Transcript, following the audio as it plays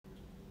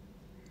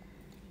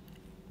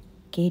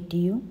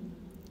KTU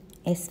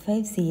S5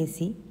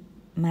 CSE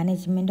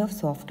Management of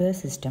Software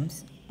Systems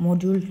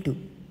Module 2.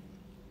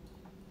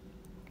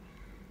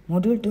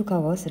 Module 2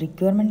 covers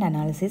requirement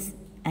analysis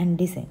and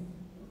design.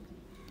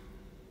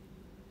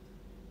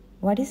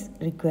 What is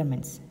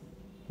requirements?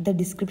 The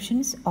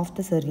descriptions of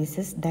the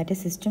services that a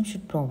system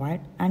should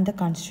provide and the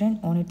constraint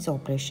on its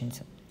operations.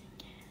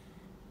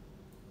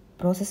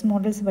 Process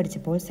models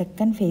പഠിച്ചപ്പോൾ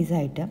second phase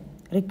ആയിട്ട്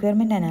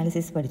requirement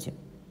analysis പഠിച്ചു.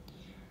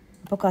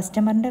 അപ്പോൾ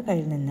കസ്റ്റമറിൻ്റെ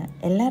കയ്യിൽ നിന്ന്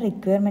എല്ലാ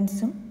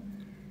റിക്വയർമെൻറ്റ്സും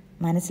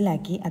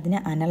മനസ്സിലാക്കി അതിനെ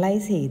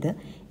analyse ചെയ്ത്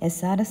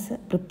SRS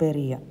പ്രിപ്പയർ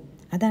ചെയ്യുക.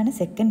 അതാണ്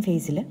സെക്കൻഡ്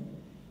ഫേസിൽ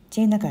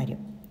ചെയ്യുന്ന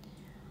കാര്യം.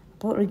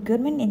 അപ്പോൾ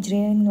റിക്വയർമെൻറ്റ്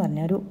എഞ്ചിനീയറിംഗ് എന്ന്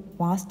പറഞ്ഞാൽ ഒരു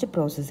വാസ്റ്റ്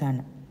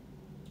പ്രോസസ്സാണ്.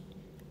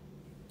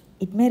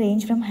 It may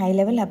range from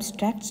high-level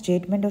abstract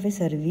statement of a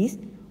service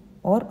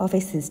or of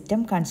a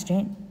system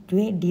constraint to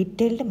a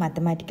detailed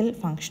mathematical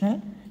functional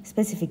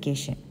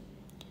specification.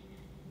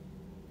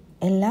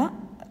 എല്ലാ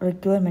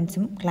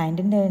റിക്വയർമെൻറ്റ്സും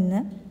ക്ലയൻറ്റിൻ്റെ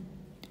നിന്ന്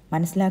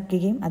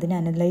മനസ്സിലാക്കുകയും അതിനെ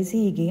അനലൈസ്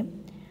ചെയ്യുകയും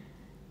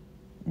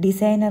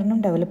ഡിസൈനറിനും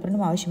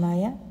ഡെവലപ്പറിനും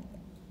ആവശ്യമായ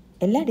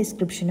എല്ലാ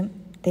ഡിസ്ക്രിപ്ഷനും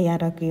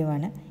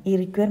തയ്യാറാക്കുകയുമാണ് ഈ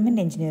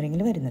റിക്വയർമെൻറ്റ്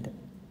എഞ്ചിനീയറിംഗിൽ വരുന്നത്.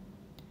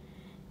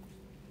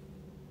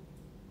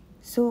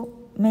 So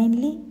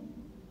mainly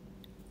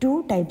two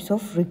types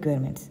of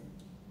requirements: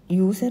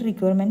 user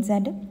requirements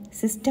and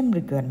system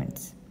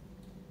requirements.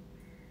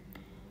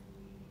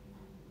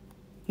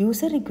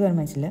 User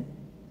requirements-ൽ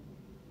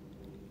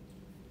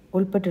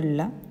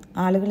ഉൾപ്പെട്ടുള്ള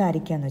ആളുകൾ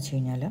ആരൊക്കെയാണെന്ന് വെച്ച്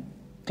കഴിഞ്ഞാൽ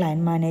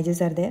client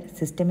managers are there,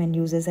 system end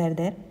users are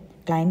there,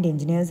 client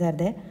engineers are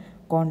there,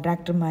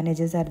 contractor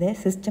managers are there,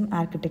 system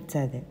architects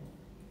are there.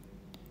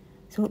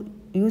 So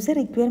user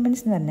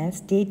requirements എന്ന് പറഞ്ഞാൽ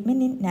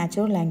statement in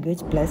natural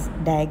language plus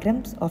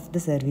diagrams of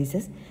the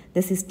services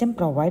the system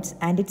provides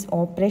and it's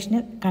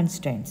operational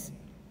constraints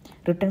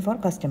written four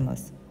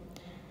customers.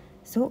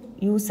 So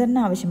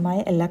യൂസറിന് ആവശ്യമായ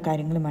എല്ലാ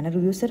കാര്യങ്ങളുമാണ്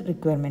user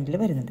റിക്വയർമെൻറ്റിൽ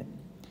വരുന്നത്.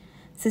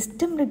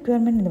 System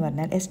requirement എന്ന്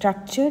പറഞ്ഞാൽ A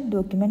structured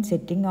document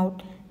setting out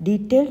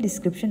detailed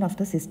description of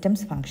the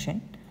systems function,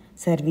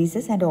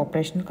 services and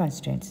operational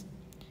constraints.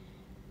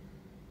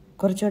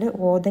 കുറച്ചുകൂടെ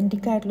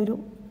authentic ആയിട്ടുള്ളൊരു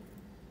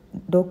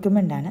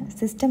ഡോക്യുമെൻ്റാണ്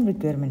system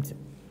requirements.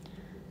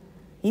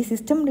 ഈ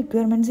system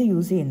requirements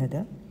use ചെയ്യുന്നത്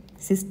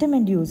system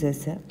end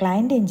users,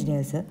 client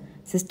engineers,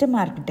 system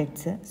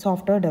architects,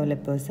 software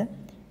developers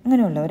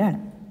അങ്ങനെയുള്ളവരാണ്.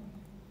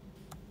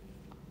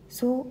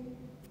 So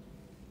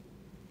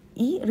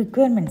ഈ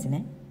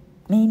റിക്വയർമെൻറ്റ്സിനെ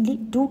mainly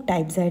 2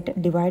 types ആയിട്ട്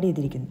divide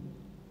ചെയ്തിരിക്കുന്നു: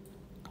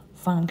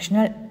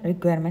 functional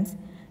requirements,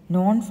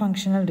 non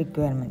functional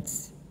requirements.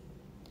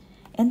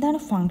 എന്താണ്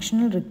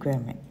functional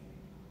requirement?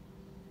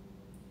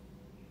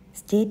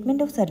 Statement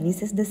of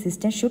services the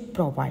system should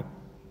provide,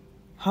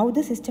 how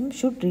the system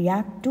should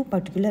react to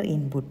particular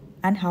input,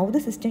 and how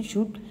the system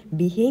should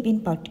behave in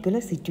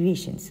particular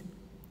situations.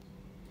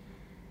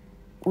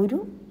 ഒരു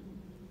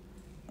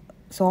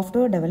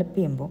software develop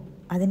ചെയ്യുമ്പോൾ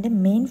അതിൻ്റെ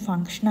main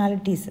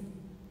functionalities,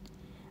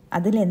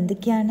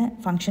 അതിലെന്തൊക്കെയാണ്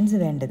functions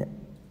വേണ്ടത്,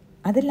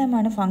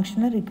 അതെല്ലാമാണ്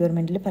functional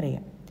റിക്വയർമെൻറ്റിൽ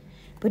പറയുക.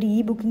 ഇപ്പോൾ ഒരു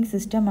booking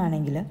system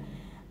ആണെങ്കിൽ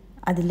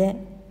അതിലെ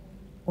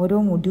ഓരോ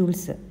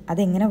മൊഡ്യൂൾസ്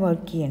അതെങ്ങനെ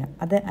വർക്ക് ചെയ്യണം,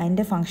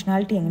 അതിൻ്റെ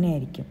ഫങ്ഷണാലിറ്റി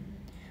എങ്ങനെയായിരിക്കും,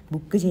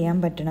 ബുക്ക് ചെയ്യാൻ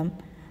പറ്റണം,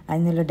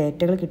 അതിനുള്ള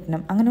ഡേറ്റകൾ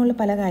കിട്ടണം, അങ്ങനെയുള്ള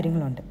പല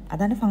കാര്യങ്ങളുണ്ട്.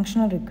 അതാണ്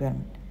functional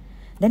requirement.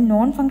 Then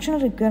non functional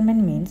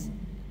requirement means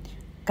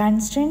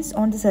constraints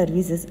on the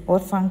services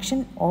or function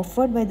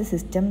offered by the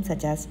system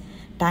such as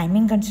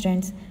timing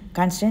constraints,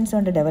 constraints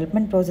on the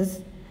development process,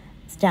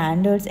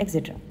 standards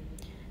etcetera.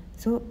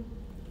 So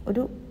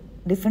ഒരു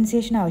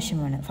ഡിഫറൻസിയേഷൻ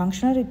ആവശ്യമാണ്.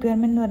 ഫങ്ഷണൽ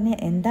റിക്വയർമെൻറ്റ് എന്ന് പറഞ്ഞാൽ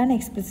എന്താണ്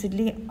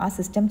explicitly ആ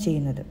system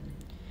ചെയ്യുന്നത്.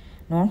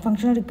 Non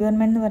functional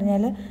requirement എന്ന്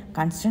പറഞ്ഞാൽ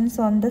constraints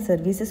on the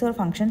services or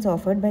functions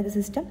offered by the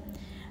system,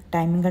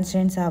 timing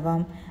constraints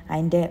ആവാം,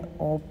 അതിൻ്റെ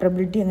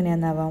ഓപ്പറബിലിറ്റി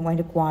എങ്ങനെയാണെന്നാവാം,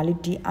 അതിൻ്റെ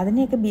ക്വാളിറ്റി,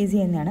 അതിനെയൊക്കെ ബേസ്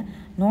ചെയ്യുന്നതാണ്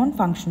നോൺ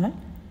ഫങ്ഷണൽ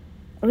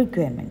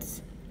റിക്വയർമെൻറ്റ്സ്.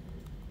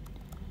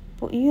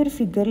 അപ്പോൾ ഈ ഒരു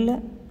ഫിഗറിൽ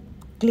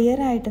ക്ലിയർ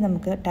ആയിട്ട്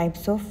നമുക്ക്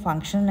types of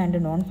functional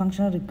and non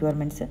functional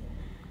requirements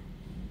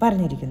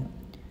പറഞ്ഞിരിക്കുന്നു.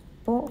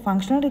 അപ്പോൾ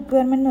ഫങ്ഷണൽ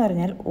റിക്വയർമെൻറ്റ് എന്ന്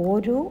പറഞ്ഞാൽ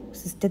ഓരോ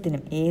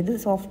സിസ്റ്റത്തിനും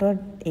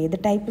ഏത്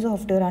ടൈപ്പ്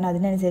സോഫ്റ്റ്വെയർ ആണ്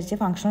അതിനനുസരിച്ച്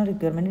ഫങ്ഷണൽ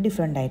റിക്വയർമെൻറ്റ്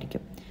ഡിഫറെൻ്റ്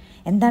ആയിരിക്കും.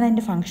 എന്താണ്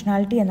അതിൻ്റെ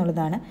ഫങ്ഷണാലിറ്റി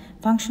എന്നുള്ളതാണ്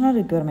ഫങ്ഷണൽ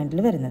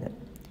റിക്വയർമെൻറ്റിൽ വരുന്നത്.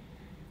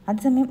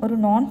 അതേസമയം ഒരു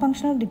നോൺ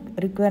ഫങ്ഷണൽ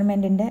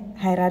റിക്വയർമെൻറ്റിൻ്റെ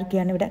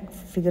ഹൈറാർക്കിയാണ് ഇവിടെ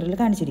ഫിഗറിൽ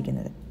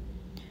കാണിച്ചിരിക്കുന്നത്.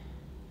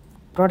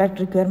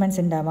 പ്രോഡക്റ്റ്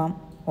റിക്വയർമെൻറ്റ്സ് ഉണ്ടാവാം,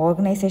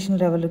 ഓർഗനൈസേഷൻ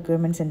ലെവൽ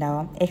റിക്വയർമെൻറ്റ്സ്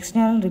ഉണ്ടാവാം,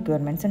 എക്സ്റ്റേണൽ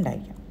റിക്വയർമെൻറ്റ്സ്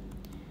ഉണ്ടായിരിക്കാം.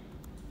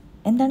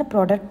 എന്താണ്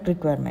പ്രോഡക്റ്റ്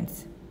റിക്വയർമെൻറ്റ്സ്?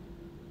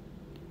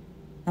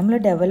 നമ്മൾ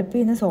ഡെവലപ്പ്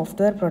ചെയ്യുന്ന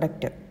software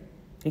product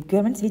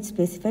requirements which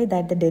specify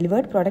that the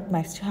delivered product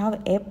must have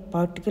A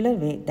particular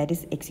way, that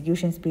is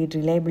execution speed,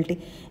 reliability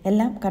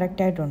എല്ലാം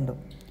കറക്റ്റായിട്ടുണ്ടോ,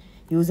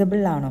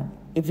 യൂസബിൾ ആണോ,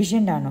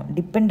 എഫിഷ്യൻ്റ് ആണോ,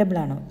 dependable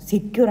ആണോ,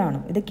 സെക്യൂർ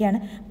ആണോ, ഇതൊക്കെയാണ്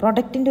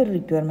പ്രൊഡക്റ്റിൻ്റെ ഒരു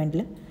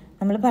റിക്വയർമെൻറ്റിൽ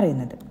നമ്മൾ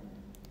പറയുന്നത്.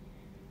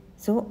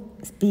 So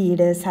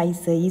speed,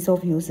 size, is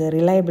of use,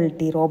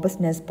 reliability,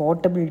 റോബസ്റ്റ്നെസ്,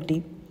 portability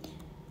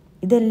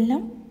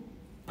ഇതെല്ലാം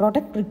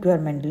പ്രൊഡക്റ്റ്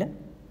റിക്വയർമെൻറ്റിൽ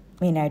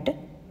മെയിനായിട്ട്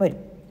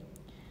വരും.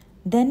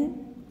 Then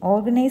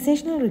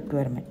organizational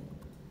requirement,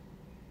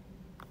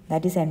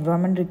 that is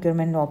environment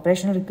requirement,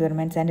 operational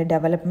requirements and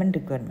development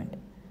requirement.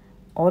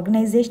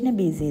 ഓർഗനൈസേഷനെ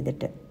ബേസ്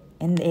ചെയ്തിട്ട്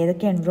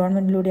ഏതൊക്കെ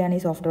എൻവയോൺമെൻറ്റിലൂടെയാണ്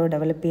ഈ സോഫ്റ്റ്വെയർ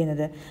ഡെവലപ്പ്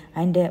ചെയ്യുന്നത്,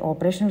 അതിൻ്റെ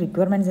ഓപ്പറേഷണൽ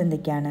റിക്വയർമെൻറ്റ്സ്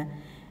എന്തൊക്കെയാണ്,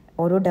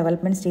 ഓരോ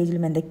ഡെവലപ്മെൻറ്റ്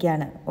സ്റ്റേജിലും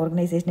എന്തൊക്കെയാണ്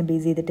ഓർഗനൈസേഷനെ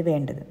ബേസ് ചെയ്തിട്ട്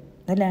വേണ്ടത്.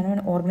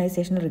 അതിലാണ്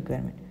organisational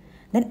requirement.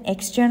 Then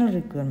external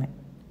requirement.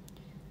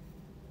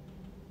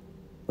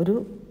 ഒരു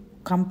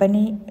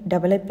കമ്പനി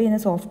ഡെവലപ്പ് ചെയ്യുന്ന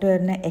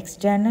സോഫ്റ്റ്വെയറിന്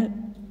എക്സ്റ്റേണൽ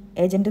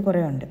ഏജൻറ്റ്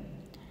കുറേ ഉണ്ട്.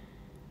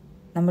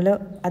 നമ്മൾ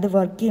അത്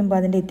വർക്ക് ചെയ്യുമ്പോൾ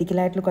അതിൻ്റെ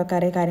എത്തിക്കലായിട്ടുള്ള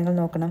കുറേ കാര്യങ്ങൾ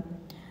നോക്കണം,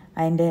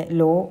 അതിൻ്റെ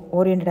ലോ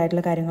ഓറിയൻറ്റഡ്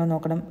ആയിട്ടുള്ള കാര്യങ്ങൾ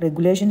നോക്കണം,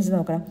 റെഗുലേഷൻസ്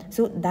നോക്കണം.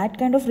 So that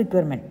kind of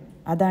requirement,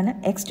 അതാണ്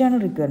external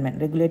requirement.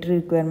 Regulatory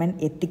requirement,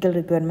 ethical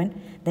requirement,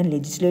 then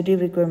legislative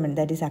requirement,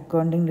 that is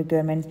accounting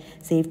requirements,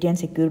 safety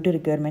and security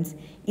requirements.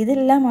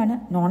 ഇതെല്ലാമാണ്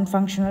നോൺ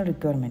ഫങ്ഷണൽ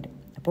റിക്വയർമെൻറ്റ്.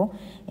 അപ്പോൾ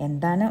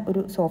എന്താണ്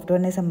ഒരു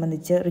സോഫ്റ്റ്വെയറിനെ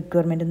സംബന്ധിച്ച്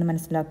റിക്വയർമെൻറ്റ് എന്ന്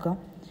മനസ്സിലാക്കുക.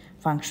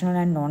 Functional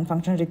and non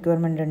functional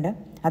requirement ഉണ്ട്.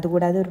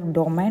 അതുകൂടാതെ ഒരു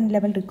ഡൊമൈൻ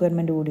ലെവൽ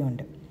റിക്വയർമെൻറ്റ്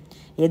കൂടിയുണ്ട്.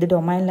 ഏത്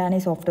ഡൊമൈനിലാണ്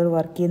ഈ സോഫ്റ്റ്വെയർ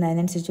വർക്ക് ചെയ്യുന്നത്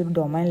അതിനനുസരിച്ച് ഒരു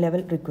ഡൊമൈൻ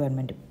ലെവൽ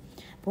റിക്വയർമെൻറ്റും.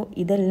 അപ്പോൾ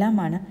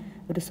ഇതെല്ലാമാണ്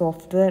ഒരു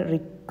സോഫ്റ്റ്വെയർ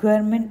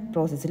റിക്വയർമെൻറ്റ്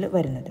പ്രോസസ്സിൽ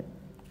വരുന്നത്.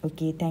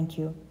 Okay, thank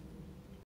you.